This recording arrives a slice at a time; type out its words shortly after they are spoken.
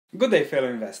Good day, fellow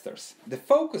investors. The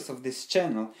focus of this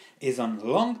channel is on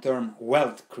long-term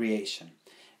wealth creation.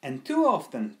 And too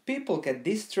often people get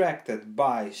distracted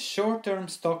by short-term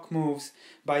stock moves,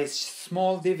 by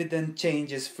small dividend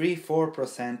changes,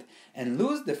 3-4%, and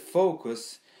lose the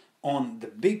focus on the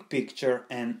big picture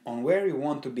and on where you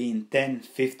want to be in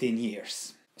 10-15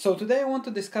 years. So today I want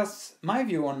to discuss my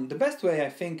view on the best way I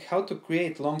think how to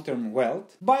create long-term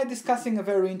wealth by discussing a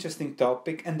very interesting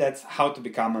topic, and that's how to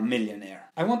become a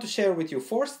millionaire. I want to share with you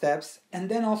 4 steps and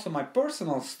then also my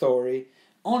personal story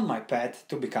on my path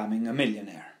to becoming a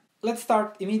millionaire. Let's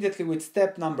start immediately with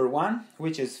step number 1,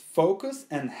 which is focus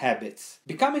and habits.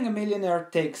 Becoming a millionaire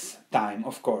takes time,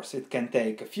 of course. It can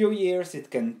take a few years, it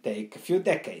can take a few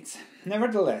decades.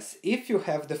 Nevertheless, if you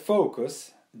have the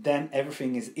focus, then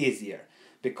everything is easier.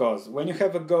 Because when you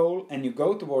have a goal and you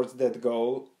go towards that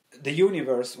goal, the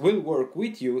universe will work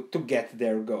with you to get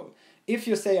their goal. If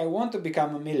you say, I want to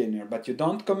become a millionaire, but you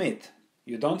don't commit,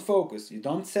 you don't focus, you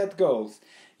don't set goals,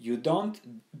 you don't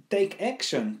take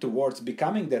action towards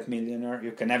becoming that millionaire,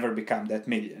 you can never become that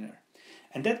millionaire.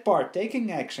 And that part,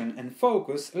 taking action and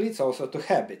focus, leads also to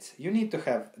habits. You need to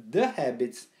have the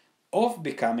habits of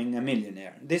becoming a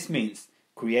millionaire. This means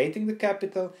creating the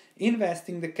capital,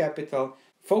 investing the capital,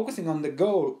 focusing on the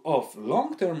goal of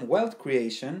long-term wealth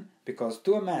creation, because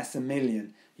to amass $1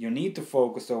 million you need to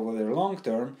focus over the long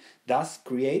term, thus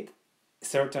create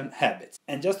certain habits.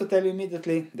 And just to tell you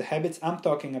immediately, the habits I'm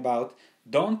talking about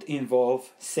don't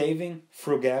involve saving,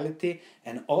 frugality,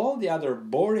 and all the other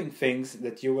boring things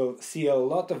that you will see a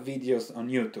lot of videos on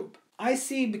YouTube. I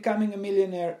see becoming a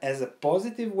millionaire as a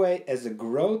positive way, as a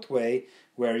growth way,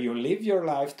 where you live your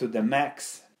life to the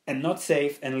max and not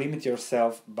save and limit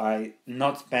yourself by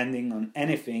not spending on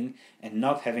anything and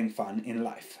not having fun in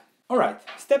life. Alright,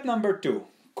 step number 2.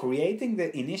 Creating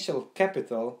the initial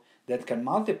capital that can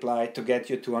multiply to get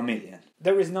you to $1 million.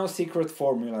 There is no secret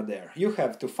formula there. You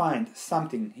have to find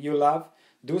something you love,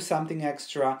 do something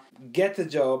extra, get a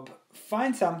job,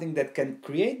 find something that can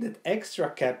create that extra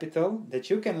capital that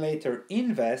you can later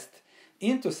invest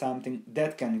into something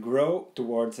that can grow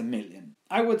towards $1 million.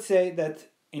 I would say that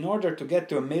in order to get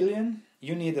to $1 million,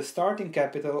 you need a starting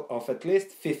capital of at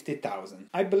least 50,000.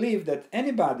 I believe that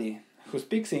anybody who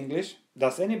speaks English,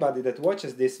 thus anybody that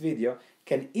watches this video,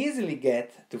 can easily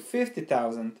get to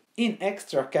 50,000 in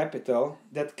extra capital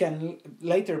that can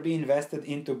later be invested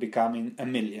into becoming $1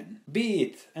 million. Be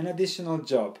it an additional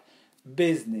job,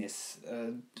 business,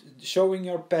 showing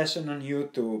your passion on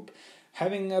YouTube,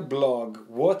 having a blog,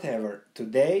 whatever.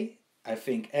 Today, I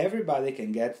think everybody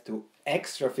can get to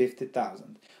extra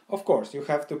 50,000. Of course, you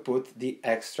have to put the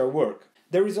extra work.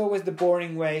 There is always the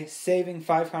boring way, saving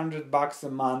 $500 a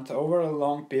month over a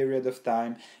long period of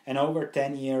time, and over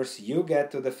 10 years you get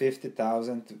to the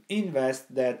 50,000,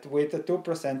 invest that with a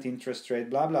 2% interest rate,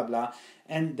 blah blah blah,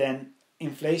 and then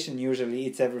inflation usually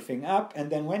eats everything up, and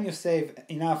then when you save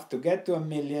enough to get to $1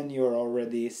 million, you're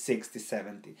already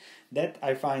 60-70. That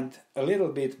I find a little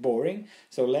bit boring,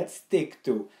 so let's stick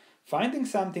to finding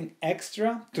something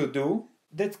extra to do.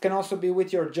 That can also be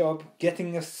with your job,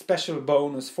 getting a special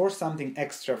bonus for something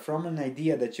extra from an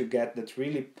idea that you get that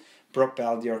really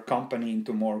propelled your company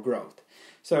into more growth.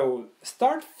 So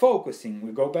start focusing.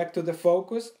 We go back to the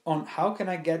focus on how can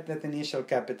I get that initial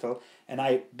capital, and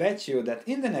I bet you that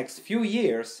in the next few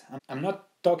years, I'm not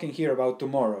talking here about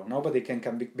tomorrow, nobody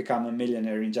can become a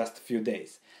millionaire in just a few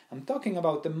days. I'm talking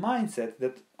about the mindset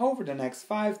that over the next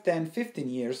 5, 10, 15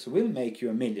 years will make you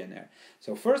a millionaire.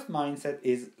 So first mindset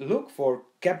is look for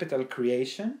capital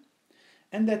creation,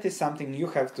 and that is something you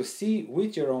have to see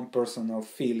with your own personal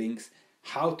feelings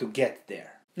how to get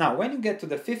there. Now, when you get to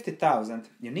the 50,000,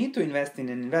 you need to invest in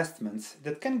investments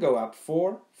that can go up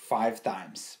 4-5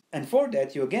 times. And for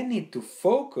that, you again need to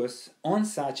focus on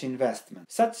such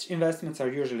investments. Such investments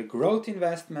are usually growth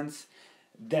investments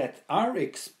that are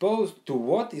exposed to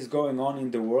what is going on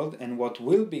in the world and what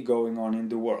will be going on in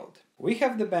the world. We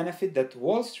have the benefit that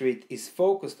Wall Street is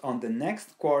focused on the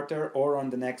next quarter or on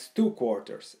the next 2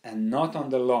 quarters and not on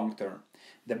the long term.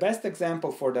 The best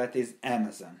example for that is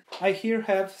Amazon. I here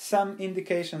have some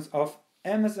indications of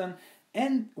Amazon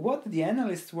and what the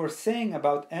analysts were saying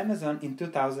about Amazon in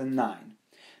 2009.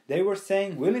 They were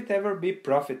saying, will it ever be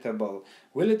profitable?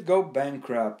 Will it go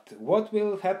bankrupt? What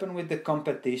will happen with the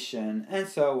competition? And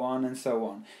so on and so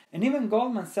on. And even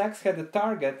Goldman Sachs had a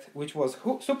target which was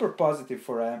super positive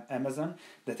for Amazon,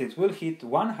 that it will hit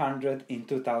 100 in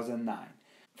 2009.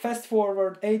 Fast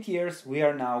forward 8 years, we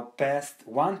are now past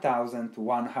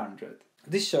 1,100.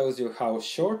 This shows you how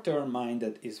short-term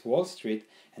minded is Wall Street,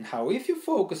 and how if you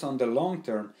focus on the long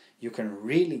term, you can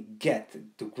really get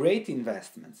to great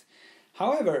investments.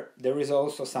 However, there is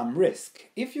also some risk.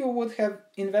 If you would have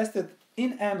invested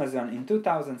in Amazon in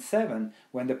 2007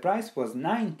 when the price was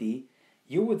 90,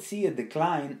 you would see a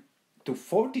decline to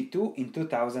 42 in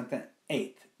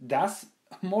 2008, thus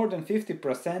more than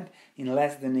 50% in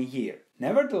less than a year.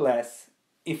 Nevertheless,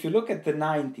 if you look at the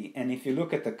 90 and if you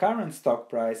look at the current stock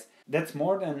price, that's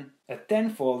more than a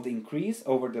tenfold increase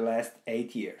over the last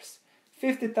 8 years.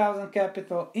 50,000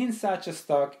 capital in such a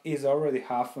stock is already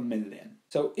 $500,000.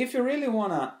 So if you really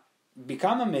want to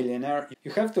become a millionaire,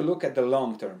 you have to look at the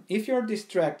long term. If you're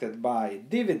distracted by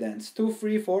dividends, 2,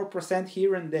 3, 4%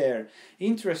 here and there,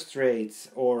 interest rates,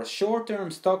 or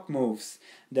short-term stock moves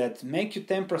that make you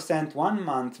 10% one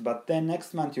month, but then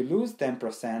next month you lose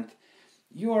 10%,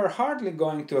 you are hardly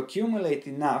going to accumulate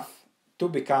enough to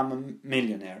become a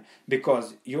millionaire,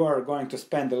 because you are going to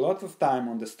spend a lot of time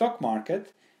on the stock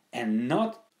market and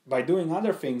not by doing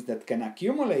other things that can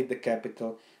accumulate the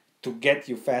capital to get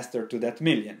you faster to that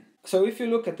million. So if you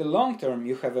look at the long term,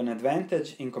 you have an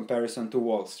advantage in comparison to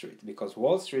Wall Street, because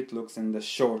Wall Street looks in the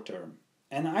short term.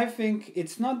 And I think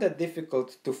it's not that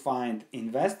difficult to find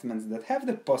investments that have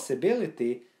the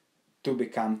possibility to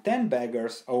become 10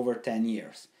 baggers over 10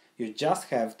 years. You just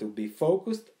have to be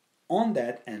focused on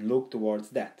that and look towards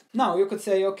that. Now you could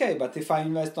say, okay, but if I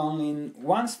invest only in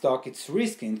one stock, it's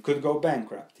risky and could go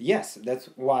bankrupt. Yes, that's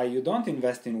why you don't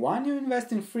invest in one, you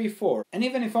invest in 3, 4. And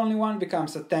even if only one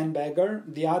becomes a 10 bagger,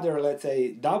 the other, let's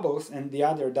say, doubles and the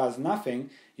other does nothing,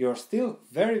 you're still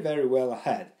very, very well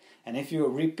ahead. And if you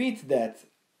repeat that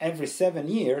every 7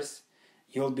 years,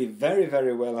 you'll be very,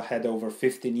 very well ahead over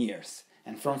 15 years.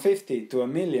 And from 50 to a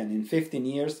million in 15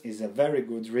 years is a very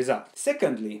good result.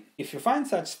 Secondly, if you find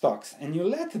such stocks and you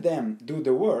let them do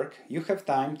the work, you have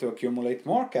time to accumulate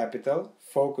more capital,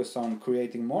 focus on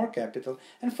creating more capital,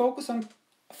 and focus on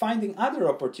finding other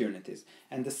opportunities.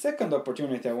 And the second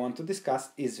opportunity I want to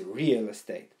discuss is real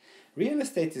estate. Real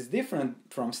estate is different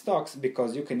from stocks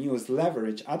because you can use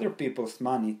leverage other people's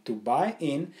money to buy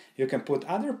in, you can put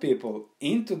other people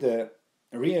into the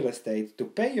real estate to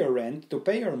pay your rent, to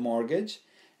pay your mortgage,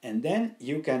 and then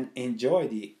you can enjoy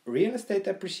the real estate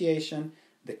appreciation,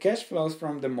 the cash flows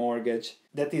from the mortgage.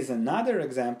 That is another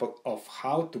example of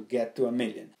how to get to a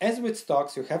million. As with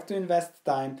stocks, you have to invest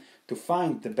time to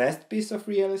find the best piece of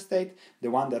real estate, the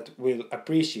one that will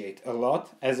appreciate a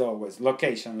lot, as always,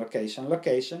 location, location,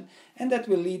 location, and that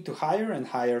will lead to higher and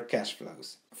higher cash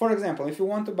flows. For example, if you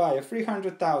want to buy a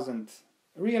 300,000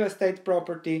 real estate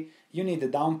property, you need a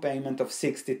down payment of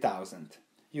 60,000.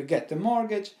 You get the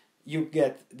mortgage, you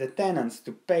get the tenants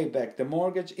to pay back the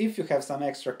mortgage. If you have some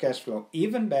extra cash flow,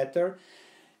 even better.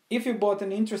 If you bought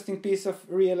an interesting piece of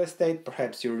real estate,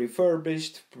 perhaps you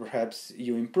refurbished, perhaps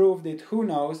you improved it, who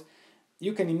knows,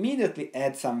 you can immediately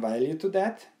add some value to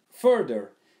that.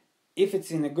 Further, if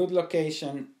it's in a good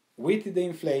location, with the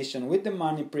inflation, with the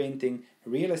money printing,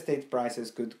 real estate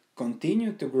prices could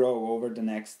continue to grow over the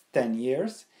next 10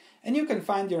 years. And you can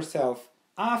find yourself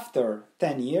after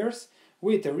 10 years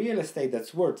with a real estate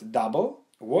that's worth double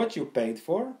what you paid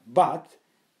for, but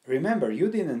remember, you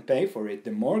didn't pay for it,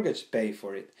 the mortgage paid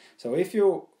for it. So if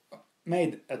you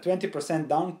made a 20%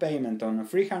 down payment on a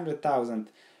 300,000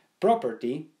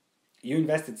 property, you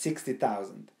invested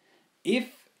 60,000.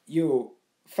 If you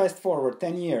fast forward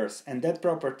 10 years and that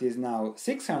property is now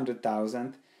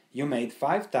 600,000, you made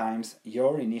 5 times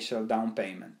your initial down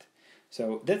payment.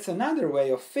 So that's another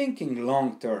way of thinking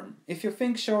long term. If you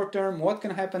think short term, what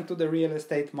can happen to the real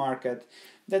estate market?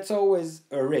 That's always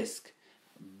a risk.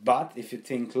 But if you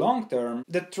think long term,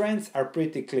 the trends are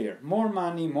pretty clear. More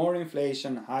money, more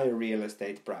inflation, higher real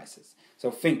estate prices.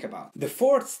 So think about it. The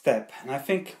fourth step, and I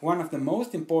think one of the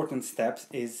most important steps,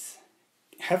 is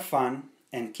have fun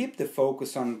and keep the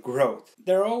focus on growth.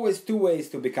 There are always 2 ways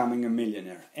to becoming a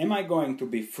millionaire. Am I going to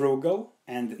be frugal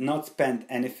and not spend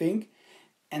anything?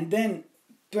 And then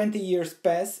 20 years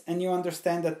pass and you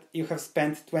understand that you have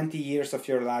spent 20 years of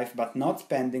your life but not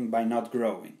spending by not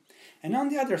growing. And on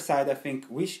the other side, I think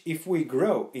if we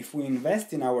grow, if we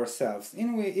invest in ourselves,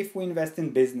 if we invest in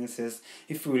businesses,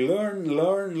 if we learn,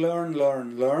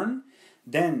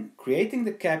 then creating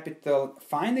the capital,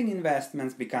 finding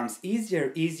investments becomes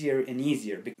easier and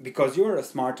easier because you're a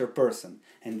smarter person.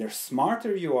 And the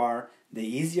smarter you are, the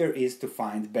easier it is to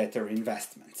find better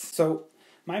investments. So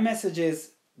my message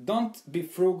is, don't be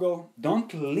frugal,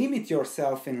 don't limit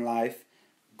yourself in life,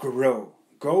 grow.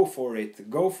 Go for it.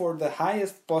 Go for the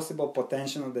highest possible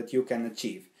potential that you can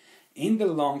achieve. In the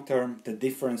long term, the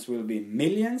difference will be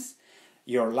millions.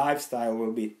 Your lifestyle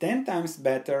will be 10 times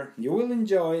better. You will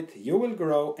enjoy it, you will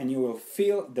grow, and you will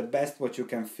feel the best what you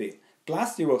can feel.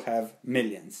 Plus, you will have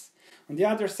millions. On the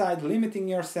other side, limiting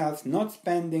yourself, not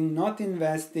spending, not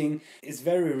investing is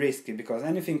very risky because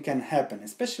anything can happen,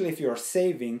 especially if you're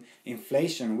saving,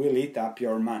 inflation will eat up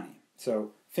your money.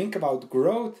 So think about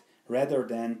growth rather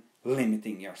than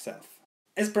limiting yourself.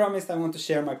 As promised, I want to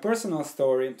share my personal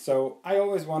story. So I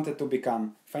always wanted to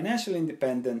become financially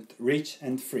independent, rich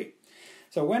and free.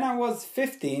 So when I was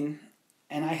 15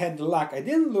 and I had luck, I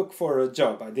didn't look for a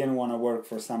job. I didn't want to work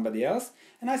for somebody else,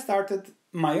 and I started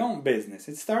my own business.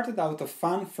 It started out of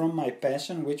fun from my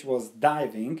passion, which was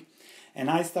diving, and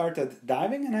I started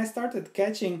diving and I started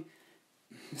catching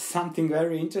something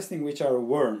very interesting, which are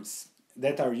worms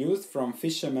that are used from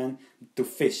fishermen to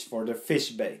fish for the fish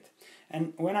bait.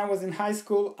 And when I was in high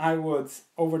school,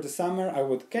 over the summer, I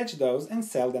would catch those and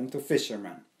sell them to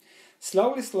fishermen.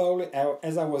 Slowly,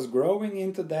 as I was growing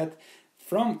into that,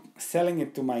 from selling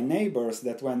it to my neighbors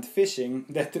that went fishing,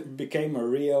 that became a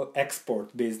real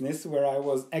export business where I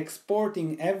was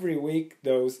exporting every week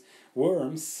those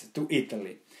worms to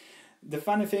Italy. The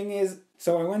funny thing is,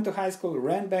 so I went to high school,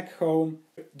 ran back home,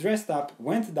 dressed up,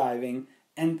 went diving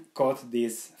and caught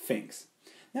these things.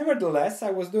 Nevertheless,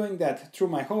 I was doing that through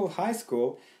my whole high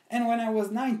school, and when I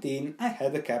was 19, I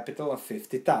had a capital of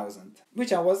 50,000,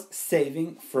 which I was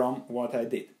saving from what I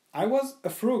did. I was a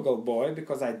frugal boy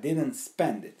because I didn't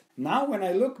spend it. Now when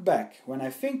I look back, when I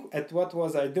think at what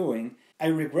was I doing, I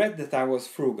regret that I was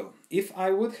frugal. If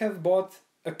I would have bought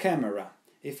a camera,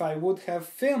 if I would have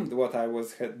filmed what I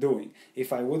was doing,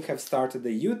 if I would have started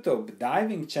a YouTube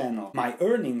diving channel, my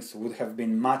earnings would have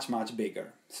been much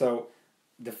bigger. So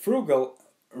the frugal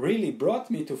really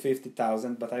brought me to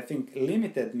 50,000, but I think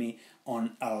limited me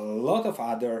on a lot of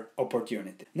other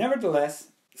opportunities. Nevertheless,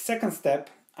 second step,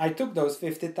 I took those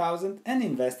 50,000 and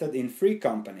invested in 3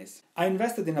 companies. I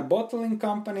invested in a bottling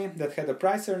company that had a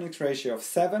price-earnings ratio of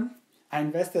 7. I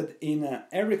invested in an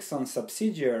Ericsson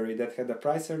subsidiary that had a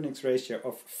price-earnings ratio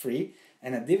of 3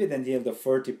 and a dividend yield of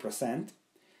 30%.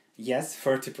 Yes,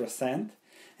 30%.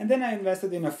 And then I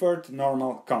invested in a third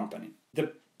normal company.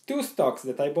 The 2 stocks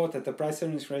that I bought at a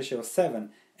price-earnings ratio of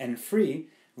 7 and 3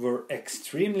 were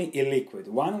extremely illiquid.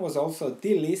 One was also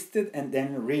delisted and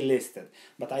then relisted.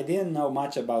 But I didn't know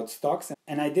much about stocks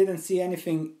and I didn't see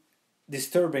anything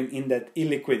disturbing in that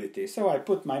illiquidity. So I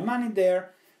put my money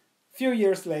there. Few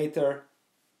years later,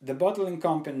 the bottling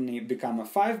company became a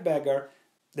 5-bagger,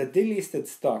 the delisted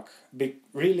stock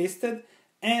relisted,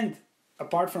 and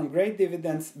apart from great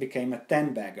dividends, became a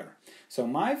 10-bagger. So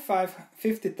my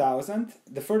 50,000,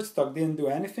 the first stock didn't do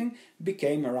anything,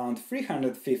 became around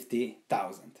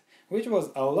 350,000, which was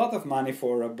a lot of money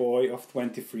for a boy of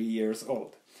 23 years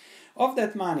old. Of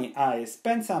that money, I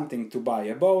spent something to buy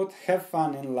a boat, have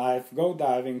fun in life, go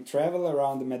diving, travel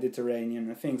around the Mediterranean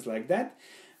and things like that.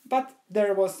 But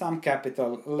there was some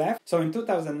capital left. So in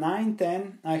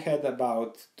 2009-10, I had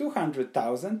about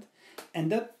 200,000,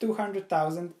 and that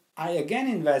 200,000 I again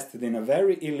invested in a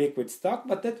very illiquid stock,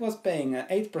 but that was paying an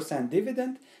 8%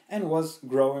 dividend and was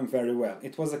growing very well.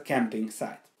 It was a camping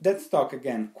site. That stock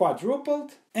again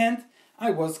quadrupled and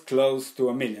I was close to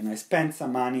 $1 million. I spent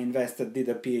some money, invested, did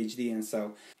a Ph.D. and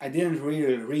so I didn't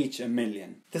really reach $1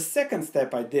 million. The second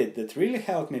step I did that really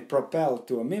helped me propel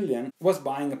to $1 million was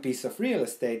buying a piece of real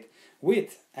estate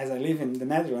with, as I live in the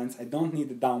Netherlands, I don't need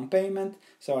a down payment,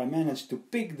 so I managed to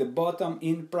pick the bottom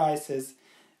in prices.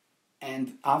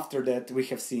 And after that, we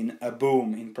have seen a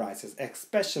boom in prices,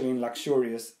 especially in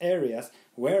luxurious areas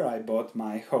where I bought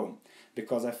my home.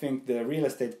 Because I think the real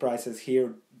estate prices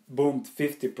here boomed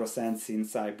 50%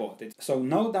 since I bought it. So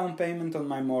no down payment on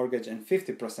my mortgage and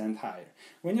 50% higher.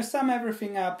 When you sum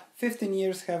everything up, 15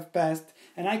 years have passed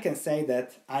and I can say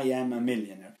that I am a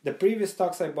millionaire. The previous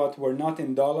stocks I bought were not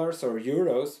in dollars or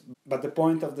euros, but the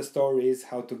point of the story is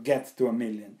how to get to $1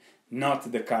 million.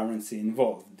 Not the currency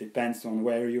involved. Depends on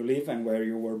where you live and where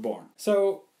you were born.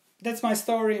 So that's my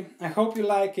story. I hope you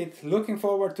like it. Looking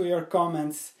forward to your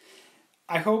comments.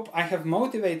 I hope I have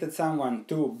motivated someone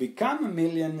to become a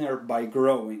millionaire by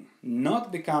growing,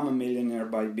 not become a millionaire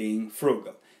by being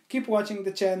frugal. Keep watching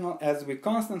the channel as we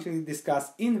constantly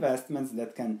discuss investments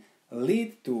that can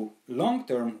lead to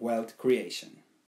long-term wealth creation.